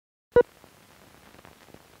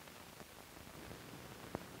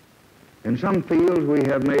In some fields we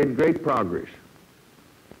have made great progress.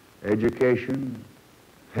 Education,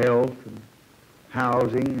 health, and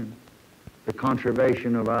housing, and the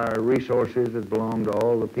conservation of our resources that belong to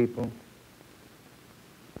all the people.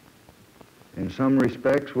 In some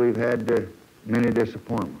respects, we've had many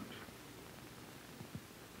disappointments.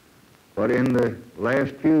 But in the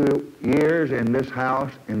last few years in this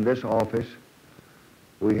House, in this office,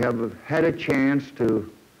 we have had a chance to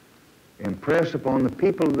impress upon the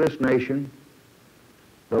people of this nation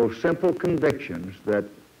those simple convictions that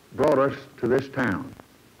brought us to this town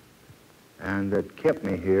and that kept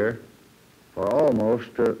me here for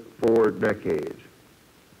almost 4 decades.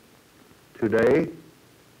 Today,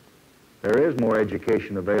 there is more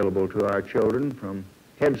education available to our children, from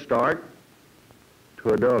Head Start to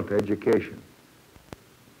adult education.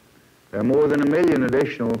 There are more than 1 million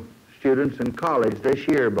additional students in college this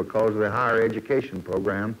year because of the higher education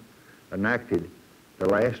program enacted the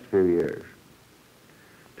last few years.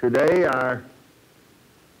 Today, our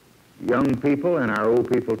young people, and our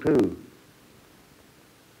old people too,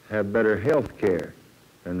 have better health care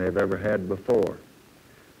than they've ever had before.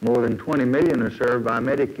 More than 20 million are served by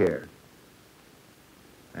Medicare.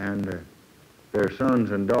 And their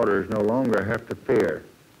sons and daughters no longer have to fear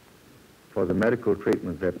for the medical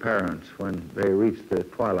treatment of their parents when they reach the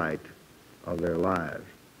twilight of their lives.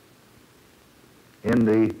 In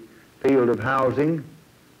the field of housing,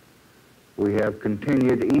 we have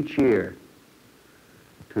continued each year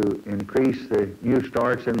to increase the new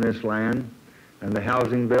starts in this land, and the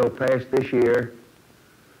housing bill passed this year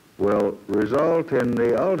will result in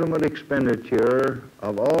the ultimate expenditure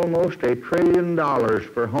of almost $1 trillion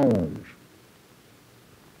for homes.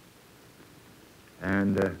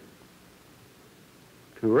 And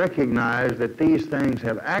to recognize that these things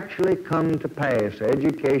have actually come to pass,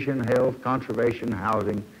 education, health, conservation,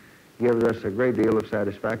 housing, gives us a great deal of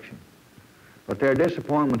satisfaction. But there are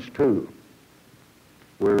disappointments too.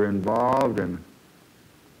 We're involved in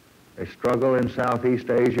a struggle in Southeast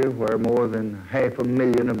Asia where more than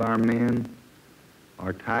 500,000 of our men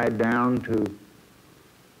are tied down to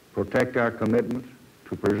protect our commitments,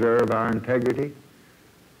 to preserve our integrity,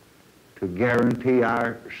 to guarantee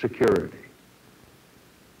our security.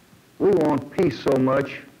 We want peace so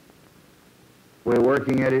much, we're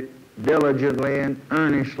working at it diligently and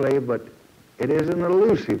earnestly, but it is an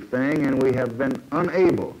elusive thing, and we have been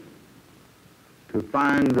unable to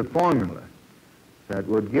find the formula that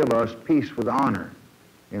would give us peace with honor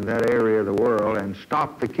in that area of the world and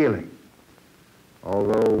stop the killing,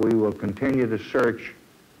 although we will continue to search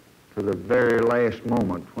to the very last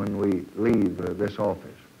moment when we leave this office.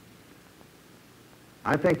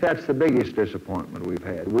 I think that's the biggest disappointment we've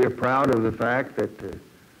had. We're proud of the fact that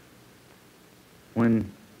when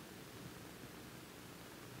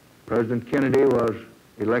President Kennedy was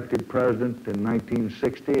elected president in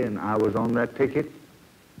 1960 and I was on that ticket,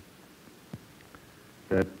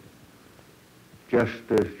 that just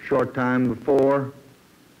a short time before,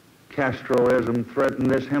 Castroism threatened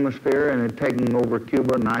this hemisphere and had taken over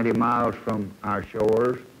Cuba 90 miles from our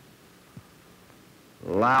shores.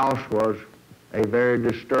 Laos was a very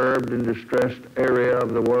disturbed and distressed area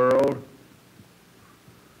of the world.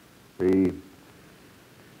 The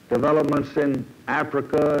developments in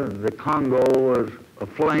Africa, the Congo was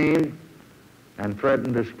aflame and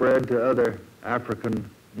threatened to spread to other African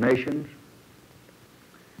nations.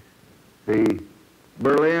 The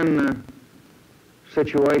Berlin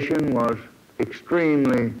situation was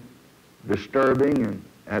extremely disturbing and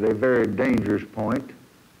at a very dangerous point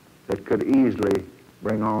that could easily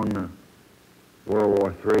bring on World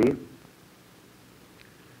War III.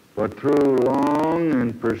 But through long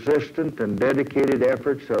and persistent and dedicated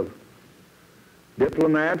efforts of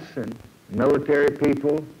diplomats and military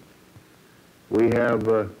people, we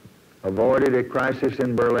have avoided a crisis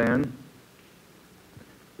in Berlin.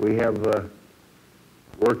 We have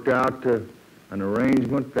worked out an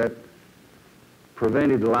arrangement that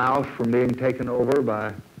prevented Laos from being taken over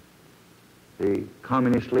by the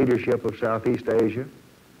communist leadership of Southeast Asia.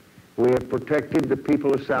 We have protected the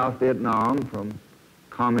people of South Vietnam from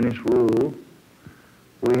communist rule.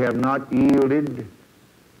 We have not yielded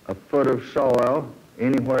a foot of soil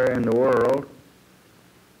anywhere in the world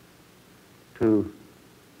to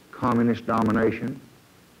communist domination.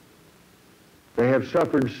 They have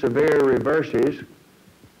suffered severe reverses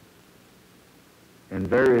in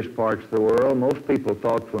various parts of the world. Most people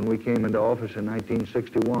thought when we came into office in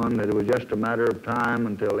 1961 that it was just a matter of time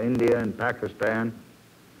until India and Pakistan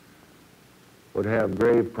would have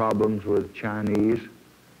grave problems with Chinese,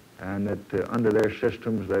 and that under their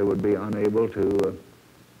systems they would be unable to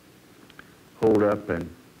hold up and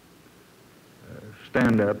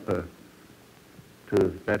stand up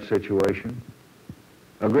to that situation.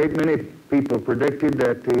 A great many people predicted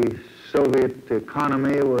that the Soviet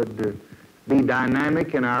economy would be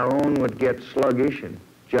dynamic and our own would get sluggish, and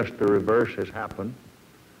just the reverse has happened.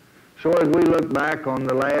 So as we look back on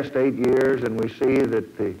the last 8 years and we see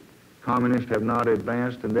that the communists have not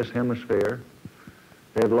advanced in this hemisphere,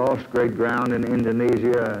 they've lost great ground in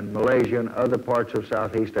Indonesia and Malaysia and other parts of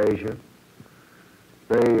Southeast Asia.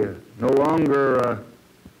 They no longer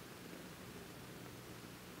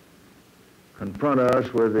confront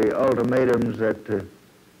us with the ultimatums that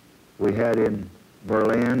we had in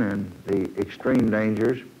Berlin and the extreme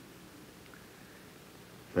dangers.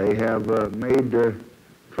 They have made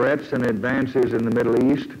threats and advances in the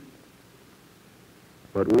Middle East,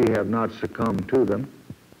 but we have not succumbed to them.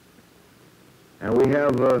 And we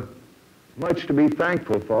have much to be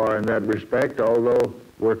thankful for in that respect, although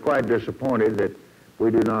we're quite disappointed that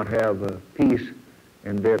we do not have peace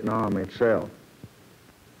in Vietnam itself.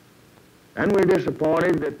 And we're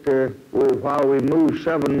disappointed that while we moved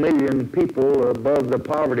 7 million people above the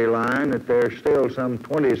poverty line, that there are still some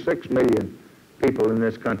 26 million people in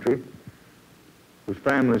this country whose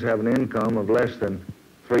families have an income of less than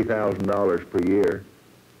 $3,000 per year.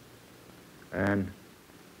 And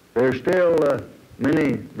there's still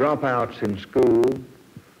many dropouts in school.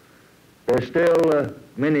 There's still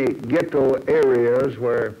many ghetto areas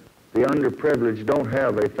where the underprivileged don't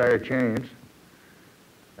have a fair chance.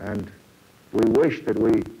 And we wish that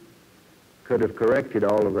we could have corrected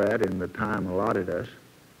all of that in the time allotted us.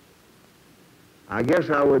 I guess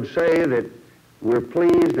I would say that we're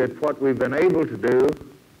pleased at what we've been able to do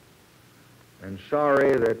and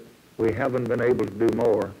sorry that we haven't been able to do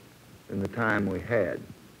more in the time we had.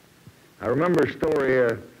 I remember a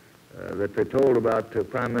story that they told about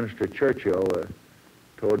Prime Minister Churchill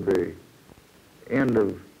toward the end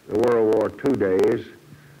of the World War II days,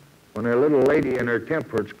 when a little lady in her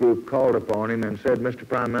temperance group called upon him and said, "Mr.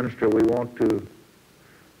 Prime Minister, we want to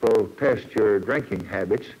protest your drinking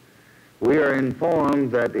habits. We are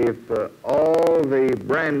informed that if all the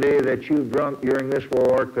brandy that you've drunk during this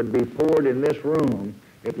war could be poured in this room,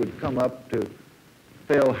 it would come up to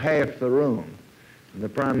fill half the room." And the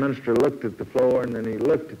Prime Minister looked at the floor and then he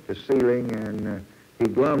looked at the ceiling and he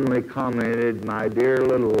glumly commented, "My dear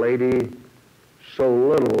little lady, so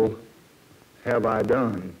little have I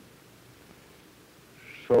done.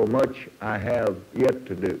 So much I have yet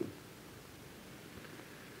to do."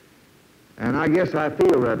 And I guess I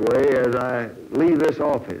feel that way as I leave this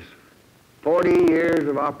office. 40 years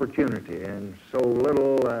of opportunity, and so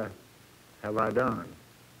little have I done.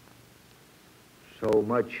 So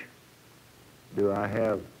much do I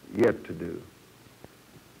have yet to do.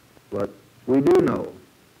 But we do know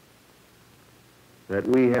that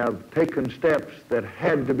we have taken steps that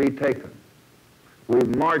had to be taken.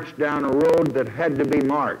 We've marched down a road that had to be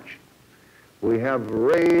marched. We have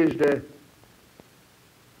raised the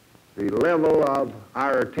level of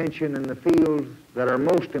our attention in the fields that are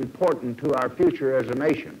most important to our future as a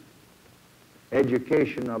nation.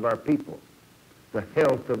 Education of our people, the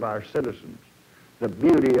health of our citizens, the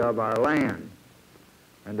beauty of our land,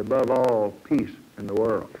 and above all, peace in the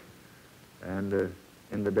world. And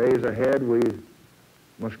in the days ahead, we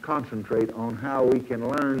must concentrate on how we can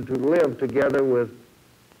learn to live together with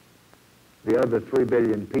the other 3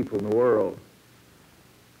 billion people in the world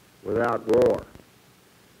without war.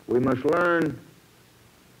 We must learn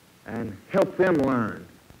and help them learn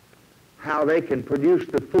how they can produce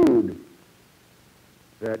the food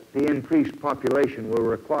that the increased population will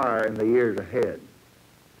require in the years ahead.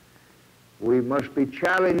 We must be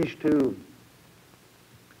challenged to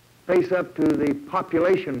face up to the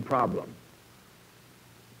population problem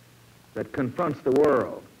that confronts the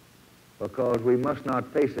world, because we must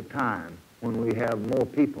not face a time when we have more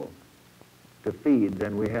people to feed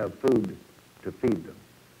than we have food to feed them.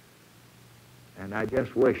 And I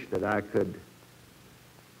just wish that I could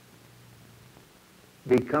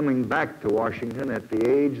be coming back to Washington at the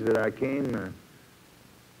age that I came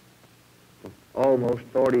almost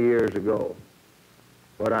 40 years ago.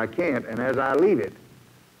 But I can't, and as I leave it,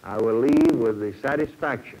 I will leave with the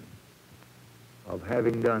satisfaction of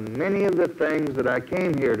having done many of the things that I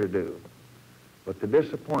came here to do, but the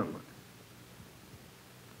disappointment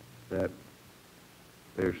that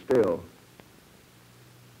there's still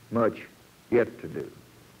much yet to do.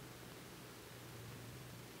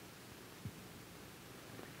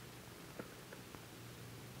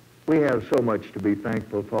 We have so much to be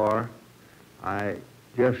thankful for. I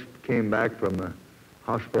just came back from the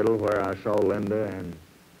hospital where I saw Linda and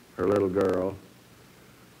her little girl.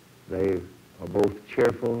 They are both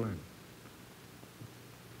cheerful and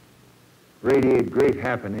radiate great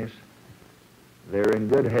happiness. They're in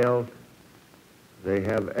good health. They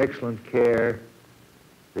have excellent care.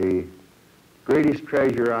 The greatest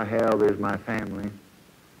treasure I have is my family.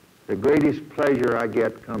 The greatest pleasure I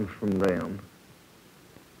get comes from them.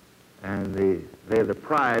 And they're the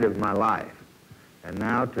pride of my life. And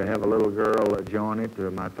now to have a little girl join it,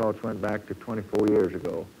 my thoughts went back to 24 years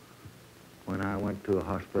ago when I went to a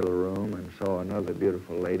hospital room and saw another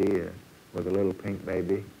beautiful lady with a little pink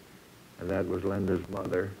baby. And that was Linda's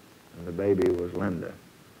mother, and the baby was Linda.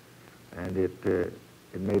 And it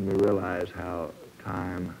made me realize how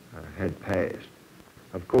time had passed.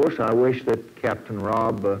 Of course, I wish that Captain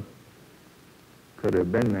Robb could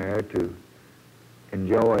have been there to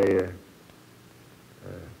enjoy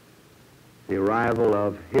the arrival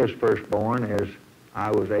of his firstborn as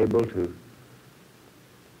I was able to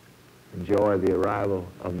enjoy the arrival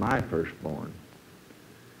of my firstborn.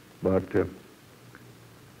 But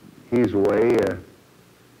he's away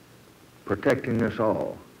protecting us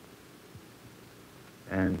all.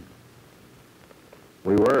 And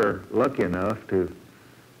we were lucky enough to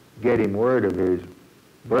get him word of his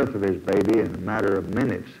birth of his baby in a matter of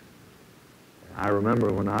minutes. I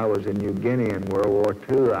remember when I was in New Guinea in World War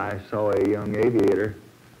II, I saw a young aviator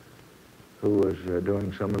who was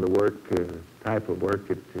doing some of the work, type of work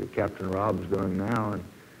that Captain Robb's doing now, and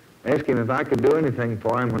asked him if I could do anything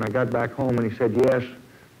for him when I got back home, and he said, yes,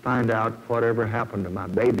 find out whatever happened to my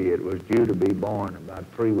baby. It was due to be born about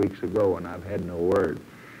 3 weeks ago, and I've had no word.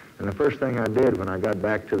 And the first thing I did when I got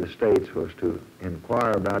back to the States was to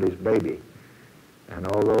inquire about his baby. And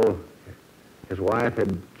although his wife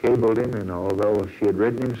had cabled him, and although she had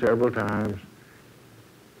written him several times,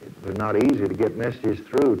 it was not easy to get messages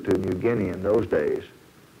through to New Guinea in those days.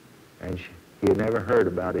 And he had never heard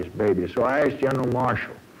about his baby. So I asked General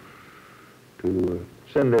Marshall to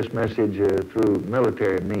send this message through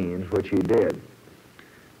military means, which he did.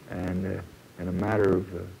 And in a matter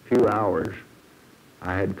of a few hours,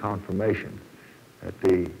 I had confirmation that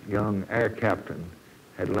the young air captain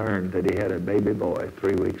had learned that he had a baby boy,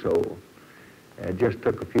 3 weeks old. It just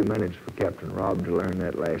took a few minutes for Captain Robb to learn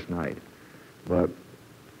that last night. But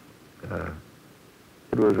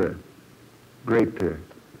it was a great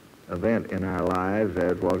event in our lives,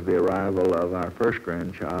 as was the arrival of our first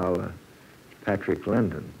grandchild, Patrick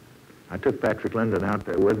Linden. I took Patrick Linden out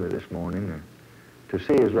there with me this morning to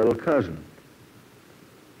see his little cousin.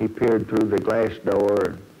 He peered through the glass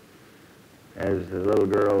door as the little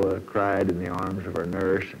girl cried in the arms of her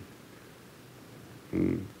nurse.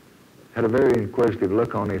 He had a very inquisitive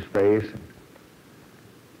look on his face and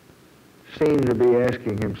seemed to be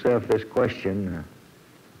asking himself this question,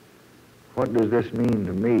 what does this mean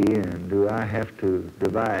to me, and do I have to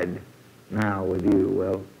divide now with you?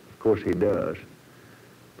 Well, of course he does,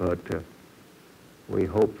 but we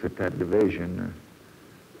hope that that division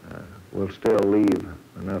will still leave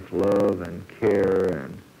enough love and care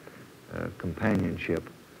and companionship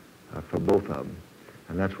for both of them.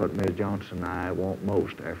 And that's what Ms. Johnson and I want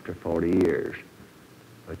most after 40 years,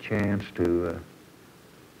 a chance to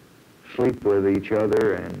sleep with each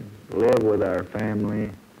other and live with our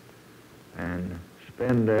family and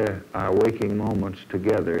spend our waking moments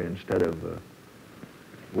together instead of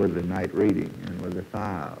with the night reading and with the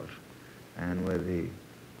files and with the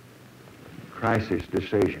crisis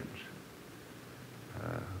decisions.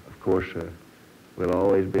 Of course, we'll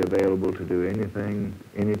always be available to do anything,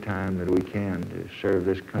 anytime that we can to serve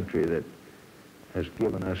this country that has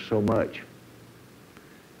given us so much.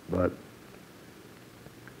 But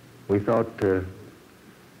we thought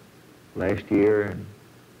last year, and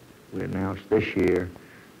we announced this year,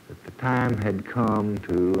 that the time had come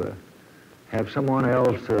to have someone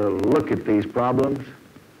else look at these problems,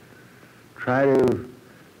 try to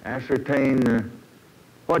ascertain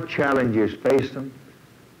what challenges face them,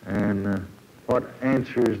 and what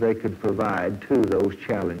answers they could provide to those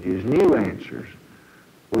challenges, new answers.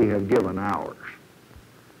 We have given ours.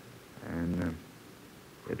 And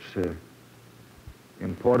it's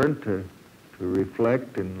important to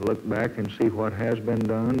reflect and look back and see what has been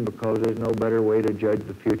done, because there's no better way to judge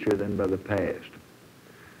the future than by the past.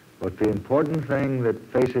 But the important thing that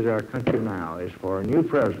faces our country now is for a new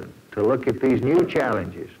president to look at these new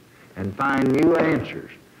challenges and find new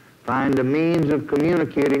answers, find a means of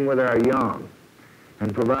communicating with our young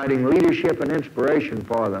and providing leadership and inspiration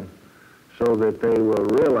for them so that they will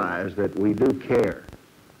realize that we do care.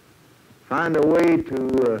 Find a way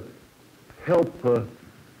to help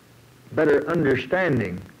better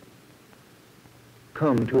understanding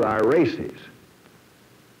come to our races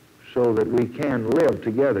so that we can live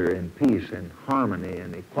together in peace and harmony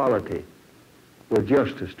and equality with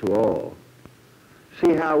justice to all.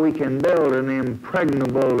 See how we can build an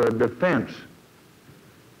impregnable defense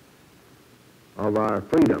of our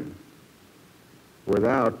freedom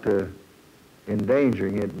without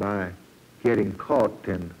endangering it by getting caught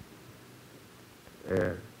in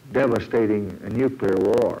devastating a nuclear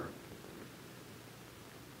war.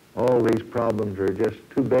 All these problems are just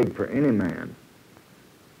too big for any man.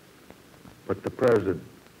 But the President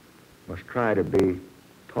must try to be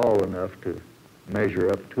tall enough to measure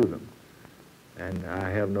up to them. And I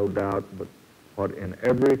have no doubt but what in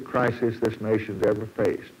every crisis this nation's ever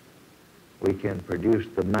faced, we can produce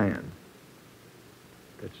the man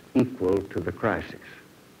that's equal to the crisis.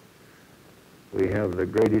 We have the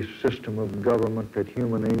greatest system of government that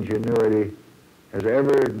human ingenuity has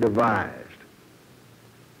ever devised.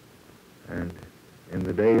 And in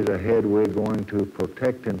the days ahead, we're going to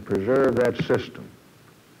protect and preserve that system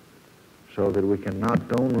so that we can not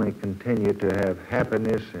only continue to have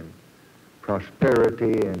happiness and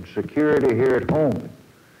prosperity and security here at home,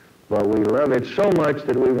 but we love it so much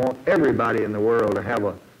that we want everybody in the world to have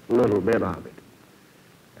a little bit of it.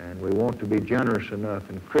 And we want to be generous enough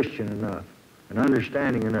and Christian enough and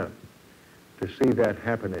understanding enough to see that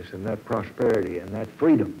happiness and that prosperity and that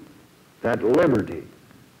freedom, that liberty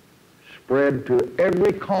spread to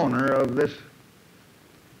every corner of this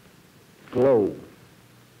globe.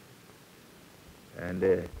 And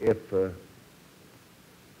if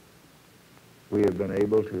we have been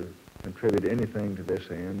able to contribute anything to this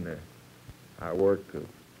end, our work of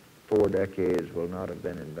 4 decades will not have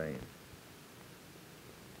been in vain.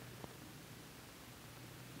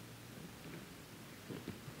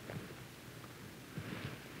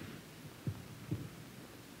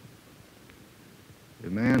 The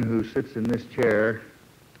man who sits in this chair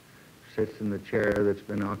sits in the chair that's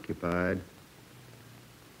been occupied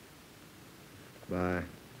by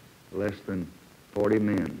less than 40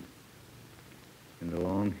 men in the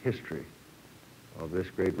long history of this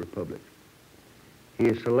great republic. He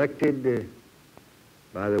is selected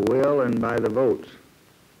by the will and by the votes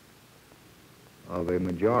of a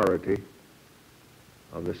majority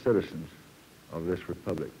of the citizens of this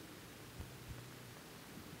republic.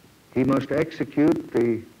 He must execute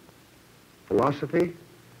the philosophy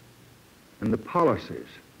and the policies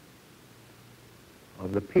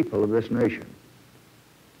of the people of this nation,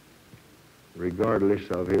 regardless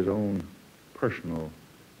of his own personal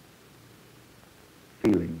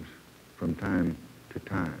feelings from time to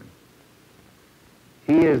time.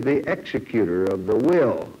 He is the executor of the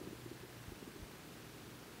will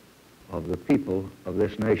of the people of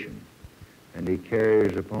this nation, and he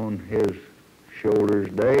carries upon his shoulders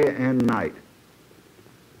day and night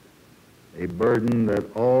a burden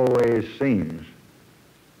that always seems,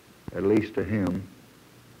 at least to him,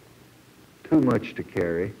 too much to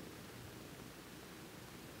carry,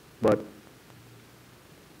 but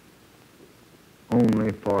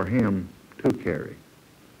only for him to carry.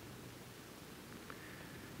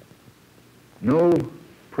 No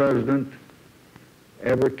president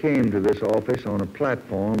ever came to this office on a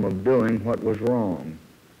platform of doing what was wrong.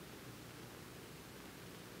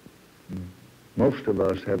 Most of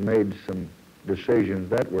us have made some decisions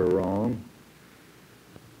that were wrong,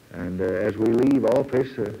 and as we leave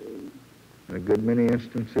office, in a good many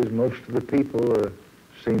instances, most of the people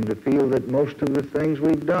seem to feel that most of the things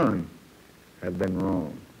we've done have been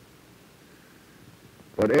wrong.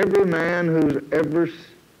 But every man who's ever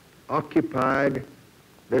occupied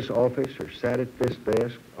this office or sat at this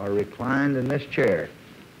desk or reclined in this chair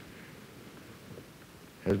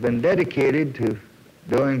has been dedicated to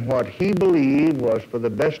doing what he believed was for the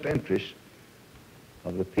best interest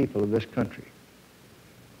of the people of this country.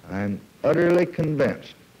 I'm utterly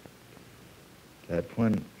convinced that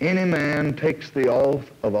when any man takes the oath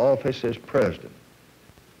of office as president,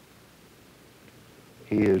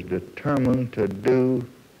 he is determined to do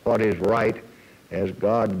what is right as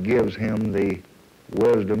God gives him the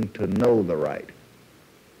wisdom to know the right.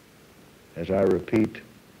 As I repeat,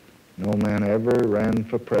 no man ever ran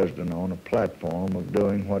for president on a platform of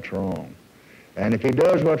doing what's wrong. And if he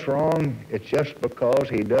does what's wrong, it's just because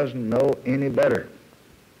he doesn't know any better.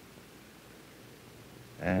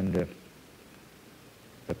 And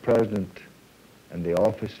the president and the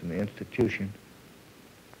office and the institution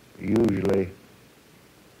usually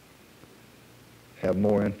have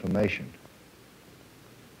more information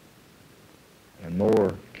and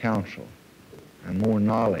more counsel and more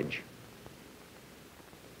knowledge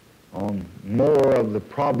on more of the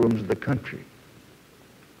problems of the country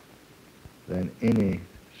than any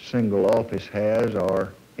single office has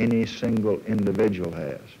or any single individual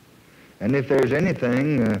has. And if there's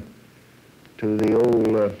anything to the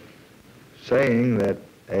old saying that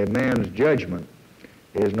a man's judgment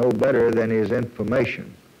is no better than his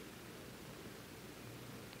information,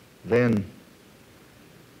 then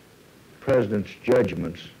President's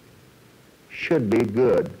judgments should be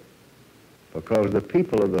good, because the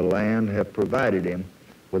people of the land have provided him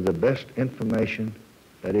with the best information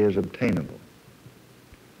that is obtainable.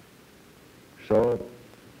 So,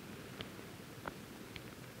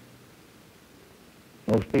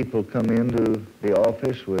 most people come into the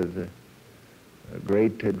office with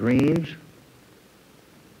great dreams,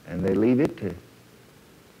 and they leave it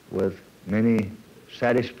with many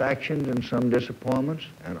satisfactions and some disappointments,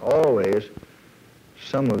 and always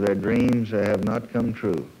some of their dreams have not come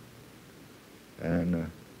true. And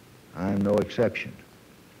I'm no exception.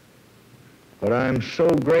 But I'm so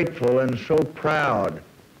grateful and so proud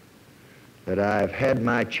that I've had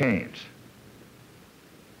my chance.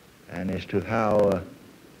 And as to how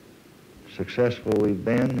successful we've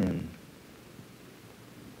been in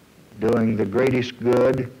doing the greatest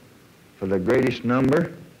good for the greatest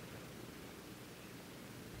number,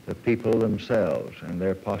 the people themselves and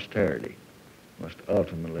their posterity must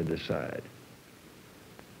ultimately decide.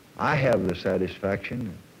 I have the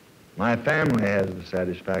satisfaction, my family has the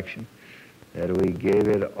satisfaction, that we gave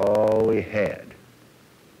it all we had.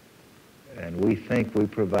 And we think we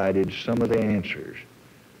provided some of the answers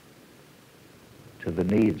to the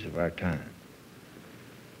needs of our time.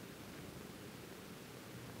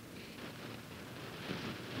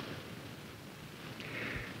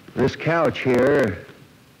 This couch here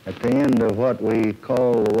at the end of what we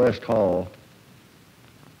call the West Hall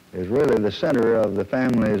is really the center of the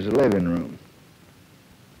family's living room.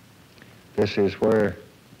 This is where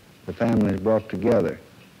the family is brought together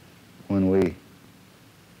when we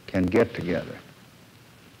can get together.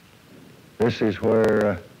 This is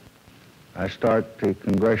where I start the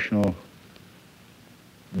congressional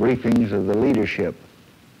briefings of the leadership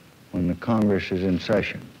when the Congress is in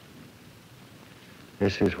session.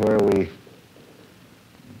 This is where we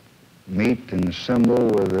meet and assemble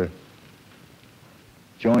with the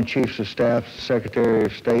Joint Chiefs of Staff, Secretary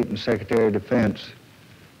of State, and Secretary of Defense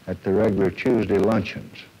at the regular Tuesday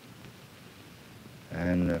luncheons.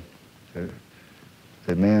 And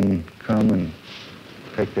the men come and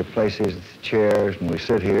take their places at the chairs, and we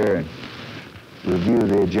sit here and review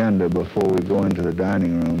the agenda before we go into the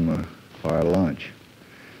dining room for our lunch.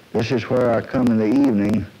 This is where I come in the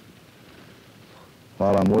evening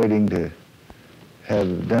while I'm waiting to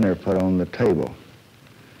have dinner put on the table.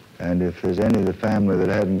 And if there's any of the family that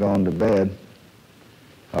hadn't gone to bed,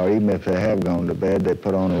 or even if they have gone to bed, they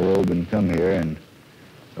put on a robe and come here, and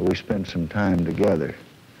we spend some time together.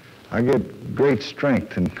 I get great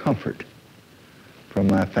strength and comfort from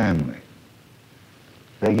my family.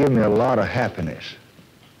 They give me a lot of happiness,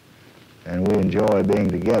 and we enjoy being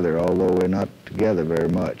together, although we're not together very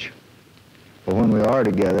much. But when we are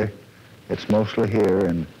together, it's mostly here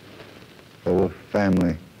in the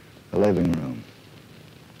family living room.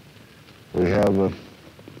 We have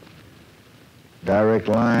direct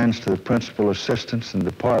lines to the principal assistants and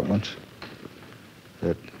departments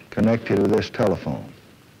that connected with this telephone.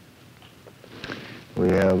 We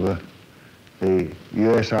have the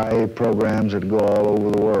USIA programs that go all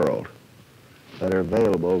over the world that are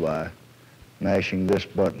available by mashing this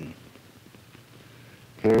button.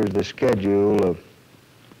 Here's the schedule of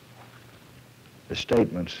the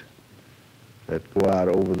statements that go out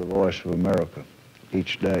over the Voice of America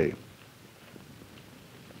each day.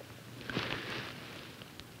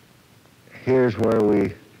 Here's where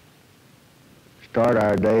we start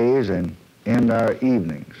our days and end our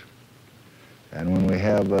evenings. And when we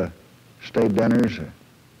have state dinners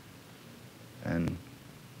and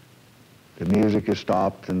the music is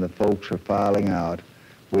stopped and the folks are filing out,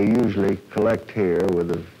 we usually collect here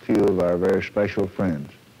with a few of our very special friends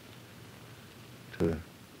to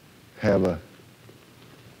have a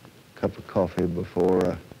cup of coffee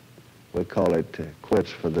before we call it quits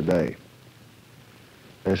for the day.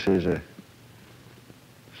 This is a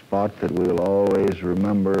spot that we'll always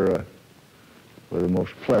remember with the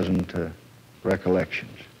most pleasant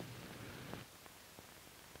recollections.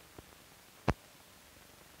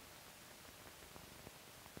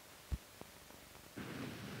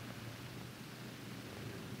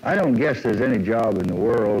 I don't guess there's any job in the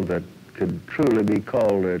world that could truly be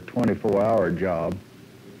called a 24-hour job,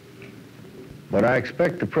 but I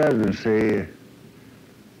expect the presidency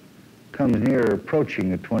comes near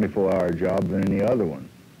approaching a 24-hour job than any other one.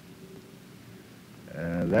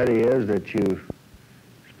 That is that you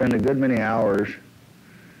spend a good many hours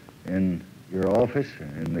in your office,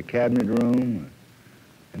 in the cabinet room,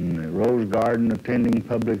 in the Rose Garden attending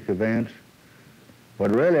public events.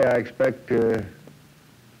 But really I expect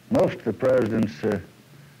most of the president's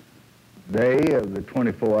day of the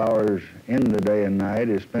 24 hours in the day and night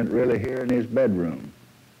is spent really here in his bedroom.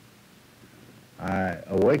 I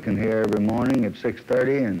awaken here every morning at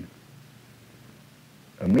 6:30 and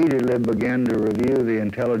immediately begin to review the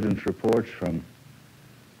intelligence reports from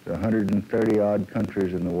the 130-odd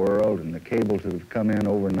countries in the world and the cables that have come in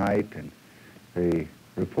overnight and the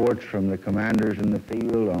reports from the commanders in the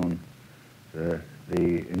field on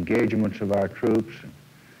the engagements of our troops.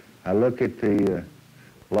 I look at the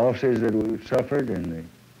losses that we've suffered and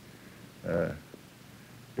the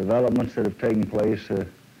developments that have taken place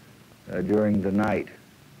during the night.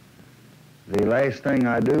 The last thing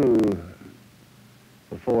I do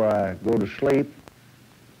before I go to sleep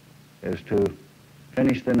is to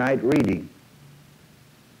finish the night reading.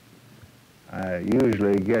 I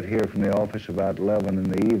usually get here from the office about 11 in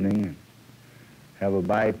the evening, have a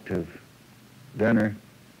bite of dinner,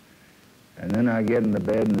 and then I get in the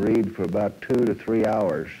bed and read for about 2 to 3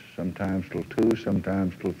 hours, sometimes till 2,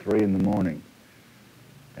 sometimes till 3 in the morning.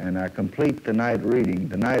 And I complete the night reading.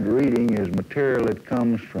 The night reading is material that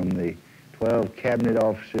comes from the 12 cabinet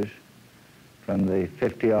offices, from the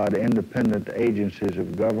 50-odd independent agencies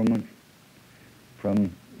of government, from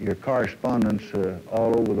your correspondents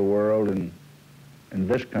all over the world and in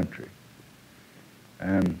this country.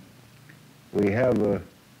 And we have a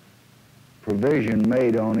provision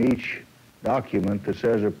made on each document that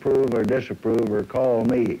says approve or disapprove or call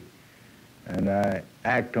me. And I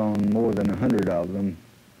act on more than 100 of them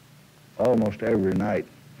almost every night.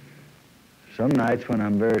 Some nights when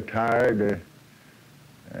I'm very tired,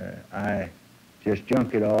 I just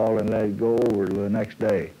junk it all and let it go over to the next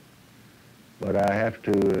day. But I have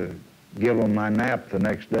to give them my nap the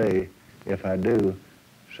next day if I do,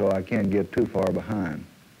 so I can't get too far behind.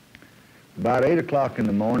 About 8 o'clock in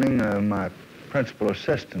the morning, my principal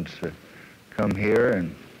assistants come here,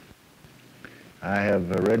 and I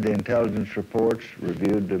have read the intelligence reports,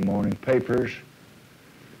 reviewed the morning papers,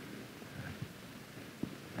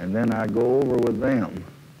 and then I go over with them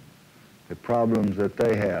the problems that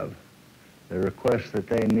they have, the requests that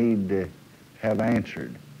they need to have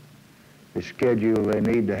answered, the schedule they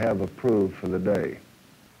need to have approved for the day,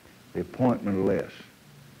 the appointment list,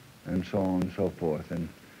 and so on and so forth. And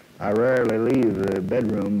I rarely leave the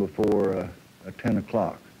bedroom before 10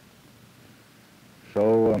 o'clock.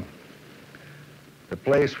 So the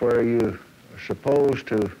place where you are supposed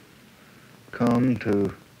to come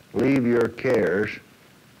to leave your cares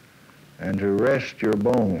and to rest your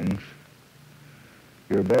bones,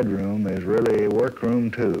 your bedroom is really a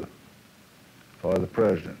workroom too for the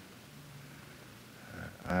president.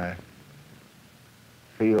 I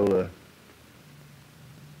feel a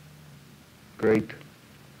great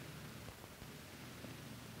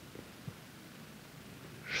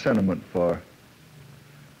sentiment for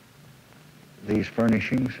these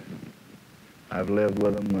furnishings. I've lived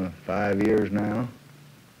with them 5 years now.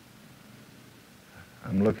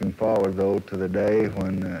 I'm looking forward, though, to the day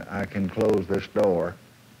when I can close this door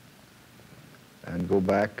and go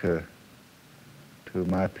back to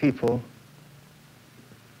my people,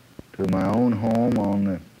 to my own home on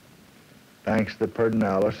the banks of the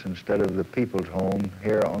Pedernales instead of the people's home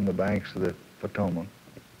here on the banks of the Potomac.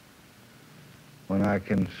 When I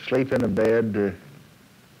can sleep in a bed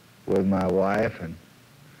with my wife and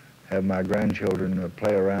have my grandchildren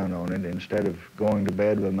play around on it instead of going to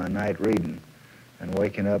bed with my night reading and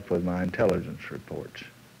waking up with my intelligence reports.